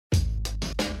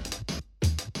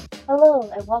Hello,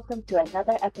 and welcome to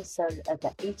another episode of the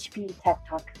HP Tech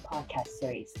Talk podcast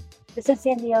series. This is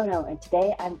Sandy Ono, and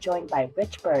today I'm joined by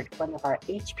Rich Bird, one of our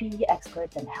HP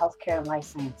experts in healthcare and life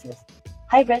sciences.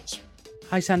 Hi, Rich.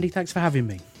 Hi, Sandy. Thanks for having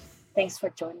me. Thanks for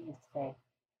joining us today.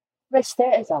 Rich,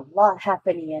 there is a lot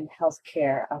happening in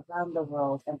healthcare around the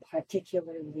world, and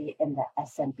particularly in the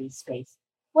SMB space.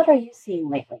 What are you seeing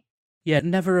lately? Yeah,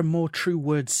 never a more true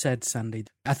word said, Sandy.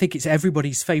 I think it's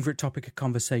everybody's favourite topic of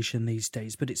conversation these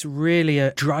days, but it's really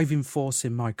a driving force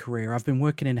in my career. I've been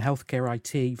working in healthcare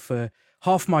IT for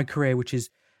half my career, which is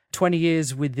 20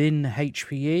 years within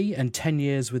HPE and 10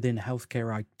 years within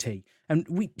healthcare IT. And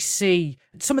we see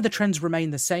some of the trends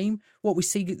remain the same. What we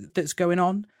see that's going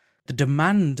on, the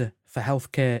demand for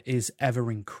healthcare is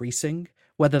ever increasing,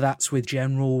 whether that's with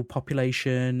general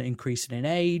population increasing in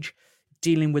age,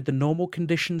 dealing with the normal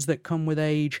conditions that come with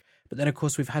age. But then, of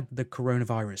course, we've had the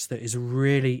coronavirus that has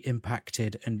really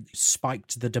impacted and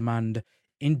spiked the demand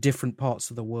in different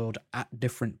parts of the world at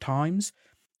different times.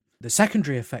 The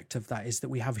secondary effect of that is that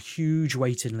we have huge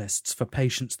waiting lists for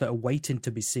patients that are waiting to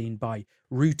be seen by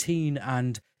routine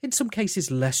and, in some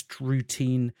cases, less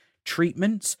routine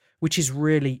treatments, which is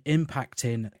really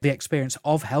impacting the experience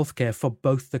of healthcare for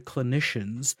both the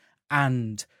clinicians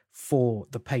and for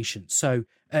the patients. So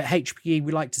at HPE,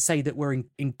 we like to say that we're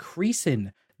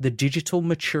increasing the digital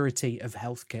maturity of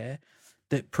healthcare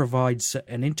that provides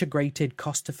an integrated,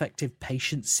 cost-effective,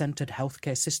 patient-centered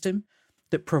healthcare system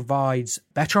that provides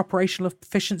better operational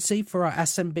efficiency for our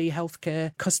SMB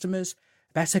healthcare customers,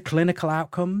 better clinical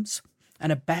outcomes,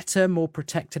 and a better, more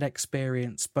protected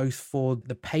experience both for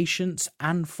the patients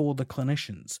and for the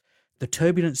clinicians. The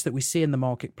turbulence that we see in the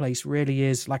marketplace really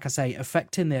is, like I say,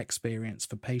 affecting the experience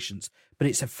for patients, but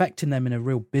it's affecting them in a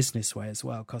real business way as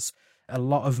well, because a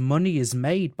lot of money is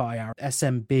made by our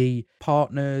SMB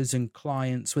partners and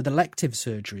clients with elective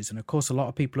surgeries. And of course, a lot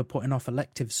of people are putting off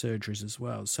elective surgeries as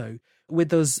well. So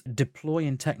with us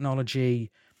deploying technology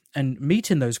and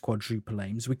meeting those quadruple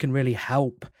aims, we can really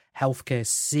help healthcare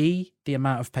see the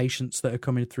amount of patients that are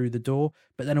coming through the door,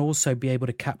 but then also be able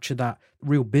to capture that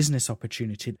real business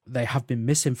opportunity they have been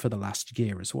missing for the last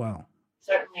year as well.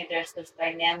 Certainly, there's this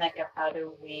dynamic of how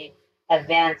do we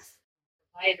advance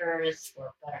providers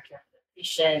for better care for the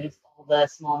patients, all the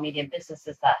small, medium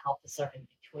businesses that help us serve in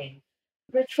between.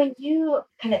 Rich, when you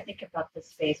kind of think about this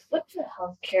space, what do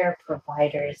healthcare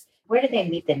providers, where do they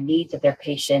meet the needs of their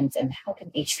patients, and how can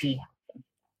HP help them?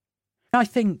 I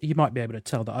think you might be able to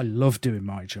tell that I love doing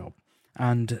my job.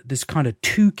 And there's kind of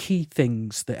two key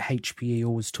things that HPE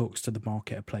always talks to the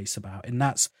marketplace about, and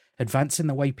that's advancing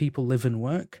the way people live and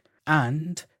work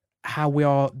and how we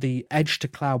are the edge to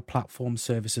cloud platform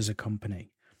service as a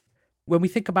company. When we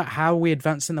think about how we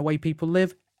advance in the way people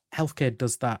live, healthcare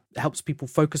does that. It helps people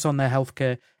focus on their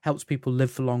healthcare, helps people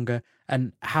live for longer.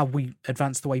 And how we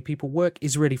advance the way people work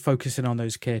is really focusing on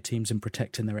those care teams and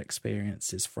protecting their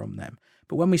experiences from them.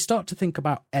 But when we start to think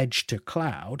about edge to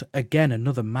cloud, again,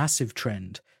 another massive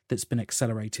trend that's been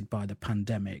accelerated by the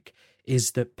pandemic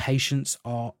is that patients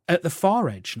are at the far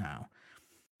edge now.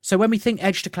 So when we think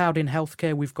edge to cloud in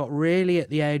healthcare, we've got really at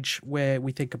the edge where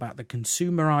we think about the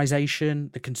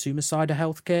consumerization, the consumer side of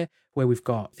healthcare, where we've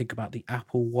got, think about the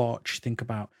Apple Watch, think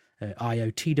about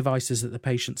IoT devices that the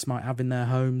patients might have in their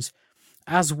homes,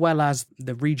 as well as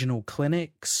the regional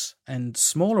clinics and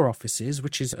smaller offices,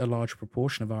 which is a large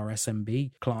proportion of our SMB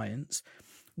clients.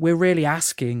 We're really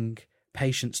asking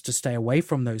patients to stay away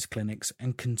from those clinics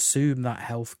and consume that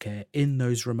healthcare in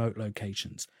those remote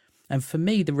locations. And for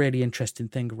me, the really interesting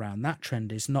thing around that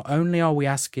trend is not only are we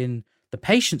asking the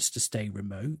patients to stay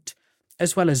remote,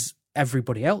 as well as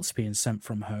everybody else being sent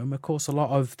from home. Of course, a lot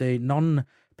of the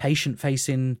non-patient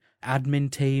facing admin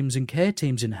teams and care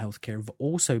teams in healthcare have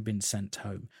also been sent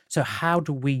home. So how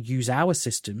do we use our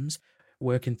systems,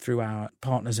 working through our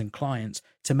partners and clients,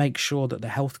 to make sure that the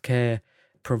healthcare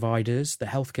providers, the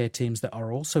healthcare teams that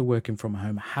are also working from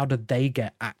home, how do they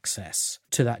get access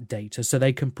to that data so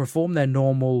they can perform their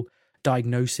normal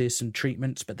diagnosis and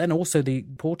treatments? But then also the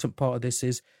important part of this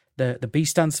is the B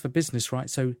stands for business, right?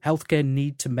 So healthcare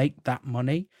need to make that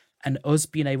money, and us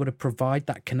being able to provide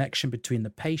that connection between the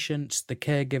patients, the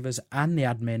caregivers, and the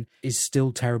admin is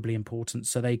still terribly important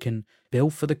so they can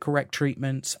bill for the correct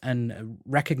treatments and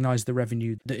recognize the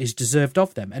revenue that is deserved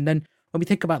of them. And then when we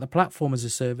think about the platform as a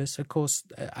service, of course,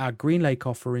 our GreenLake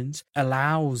offerings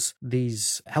allows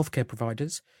these healthcare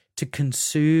providers to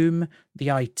consume the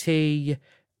IT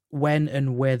when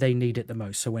and where they need it the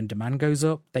most. So when demand goes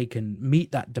up, they can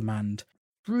meet that demand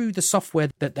through the software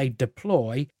that they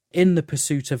deploy in the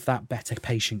pursuit of that better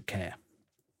patient care.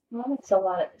 Well, that makes a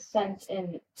lot of sense,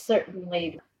 and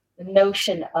certainly the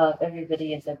notion of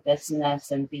everybody is a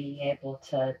business and being able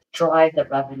to drive the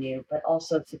revenue, but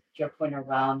also to your point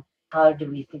around how do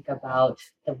we think about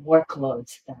the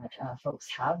workloads that folks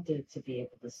have to be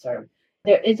able to serve.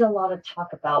 There is a lot of talk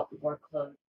about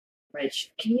workload.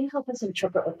 Rich, can you help us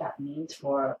interpret what that means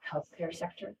for healthcare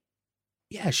sector?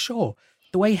 Yeah, sure.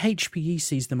 The way HPE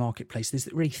sees the marketplace,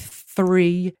 there's really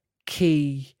three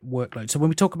key workloads. So when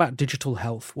we talk about digital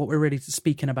health, what we're really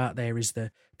speaking about there is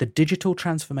the digital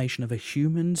transformation of a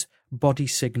human's body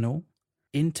signal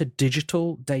into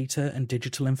digital data and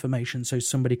digital information so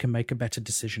somebody can make a better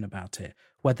decision about it,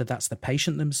 whether that's the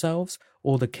patient themselves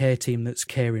or the care team that's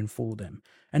caring for them.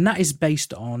 And that is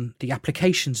based on the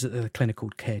applications that the clinical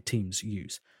care teams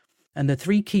use. And the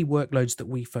three key workloads that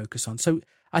we focus on. So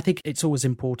I think it's always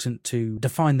important to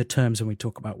define the terms when we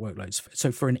talk about workloads.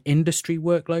 So for an industry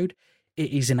workload,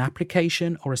 it is an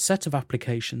application or a set of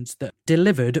applications that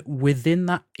delivered within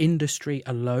that industry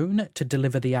alone to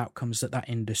deliver the outcomes that that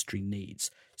industry needs.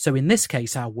 So in this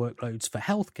case, our workloads for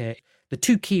healthcare, the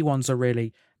two key ones are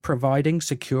really providing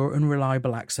secure and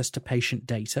reliable access to patient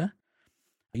data.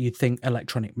 You think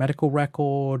electronic medical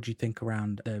record, you think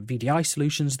around the VDI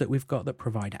solutions that we've got that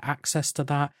provide access to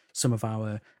that. Some of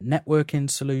our networking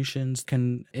solutions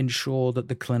can ensure that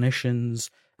the clinicians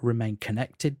remain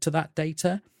connected to that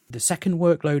data. The second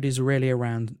workload is really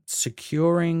around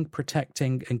securing,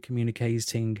 protecting, and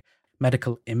communicating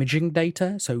medical imaging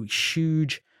data. So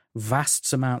huge,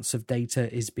 vast amounts of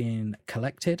data is being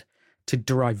collected. To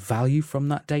derive value from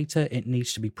that data, it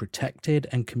needs to be protected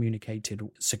and communicated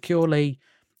securely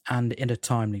and in a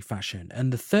timely fashion.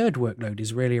 And the third workload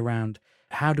is really around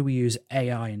how do we use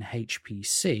AI and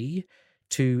HPC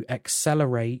to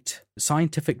accelerate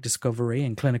scientific discovery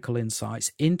and clinical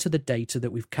insights into the data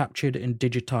that we've captured and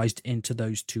digitized into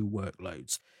those two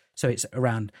workloads. So it's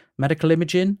around medical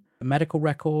imaging, medical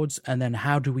records, and then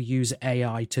how do we use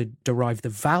AI to derive the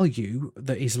value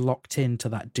that is locked into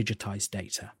that digitized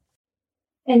data.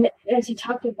 And as you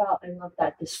talked about, I love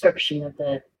that description of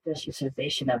the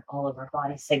digitization of all of our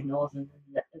body signals and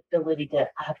the ability to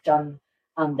act on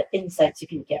the insights you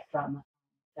can get from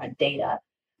that data.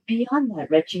 Beyond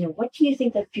that, Rich, what do you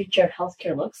think the future of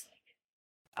healthcare looks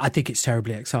like? I think it's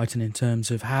terribly exciting in terms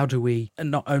of how do we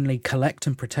not only collect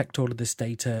and protect all of this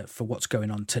data for what's going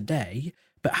on today,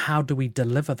 but how do we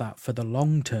deliver that for the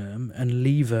long term and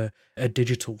leave a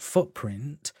digital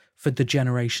footprint for the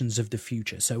generations of the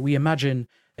future. So we imagine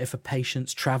if a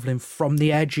patient's traveling from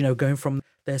the edge, going from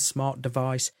their smart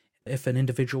device, if an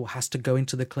individual has to go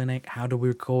into the clinic, how do we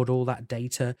record all that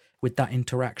data with that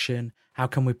interaction? How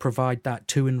can we provide that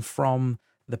to and from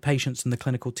the patients and the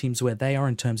clinical teams where they are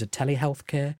in terms of telehealth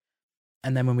care?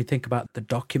 And then when we think about the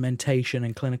documentation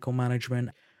and clinical management,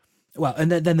 well,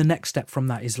 and then the next step from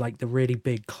that is like the really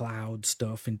big cloud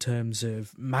stuff in terms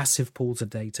of massive pools of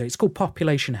data. It's called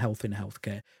population health in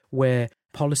healthcare, where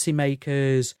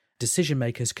policymakers, decision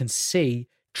makers can see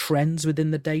trends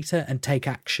within the data and take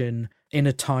action in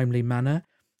a timely manner.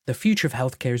 The future of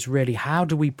healthcare is really how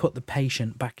do we put the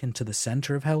patient back into the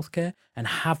center of healthcare and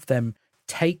have them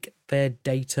take their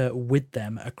data with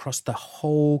them across the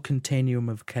whole continuum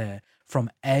of care from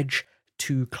edge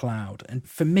to cloud. And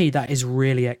for me, that is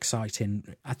really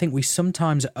exciting. I think we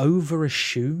sometimes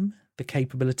overassume the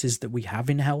capabilities that we have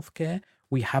in healthcare.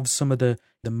 We have some of the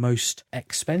most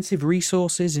expensive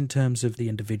resources in terms of the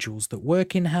individuals that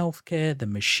work in healthcare, the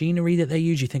machinery that they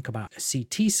use. You think about a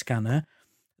CT scanner,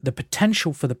 the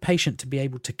potential for the patient to be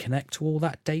able to connect to all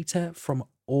that data from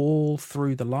all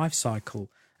through the life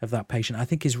cycle of that patient, I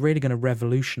think is really going to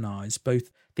revolutionize both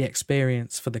the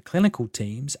experience for the clinical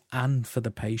teams and for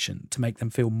the patient to make them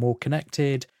feel more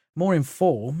connected, more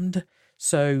informed,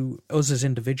 so us as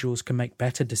individuals can make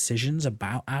better decisions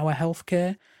about our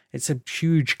healthcare. It's a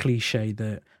huge cliche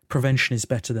that prevention is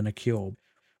better than a cure.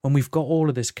 When we've got all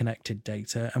of this connected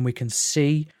data and we can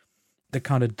see the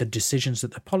kind of the decisions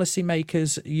that the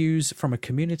policymakers use from a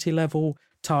community level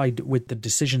tied with the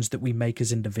decisions that we make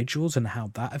as individuals and how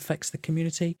that affects the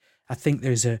community, I think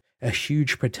there's a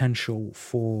huge potential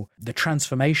for the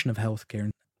transformation of healthcare.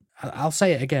 And I'll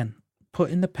say it again,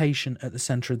 putting the patient at the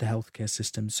center of the healthcare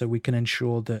system so we can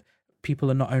ensure that people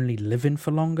are not only living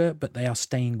for longer, but they are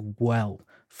staying well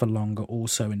for longer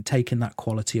also and taking that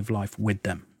quality of life with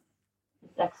them.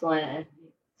 Excellent. And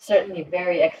certainly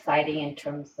very exciting in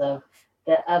terms of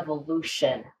the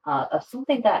evolution of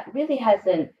something that really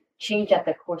hasn't changed at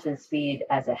the course and speed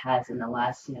as it has in the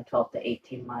last 12 to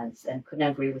 18 months. And couldn't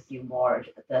agree with you more.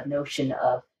 The notion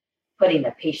of putting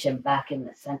the patient back in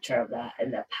the center of that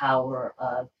and the power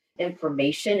of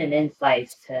information and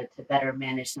insights to better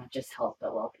manage not just health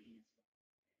but well-being.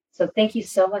 So thank you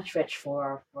so much, Rich,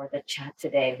 for the chat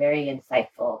today. Very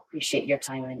insightful. Appreciate your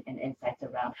time and insights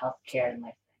around healthcare and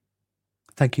life.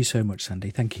 Thank you so much, Sandy.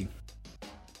 Thank you.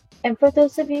 And for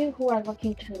those of you who are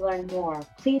looking to learn more,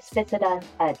 please visit us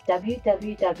at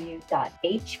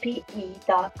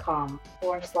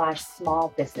www.hpe.com/small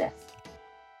business.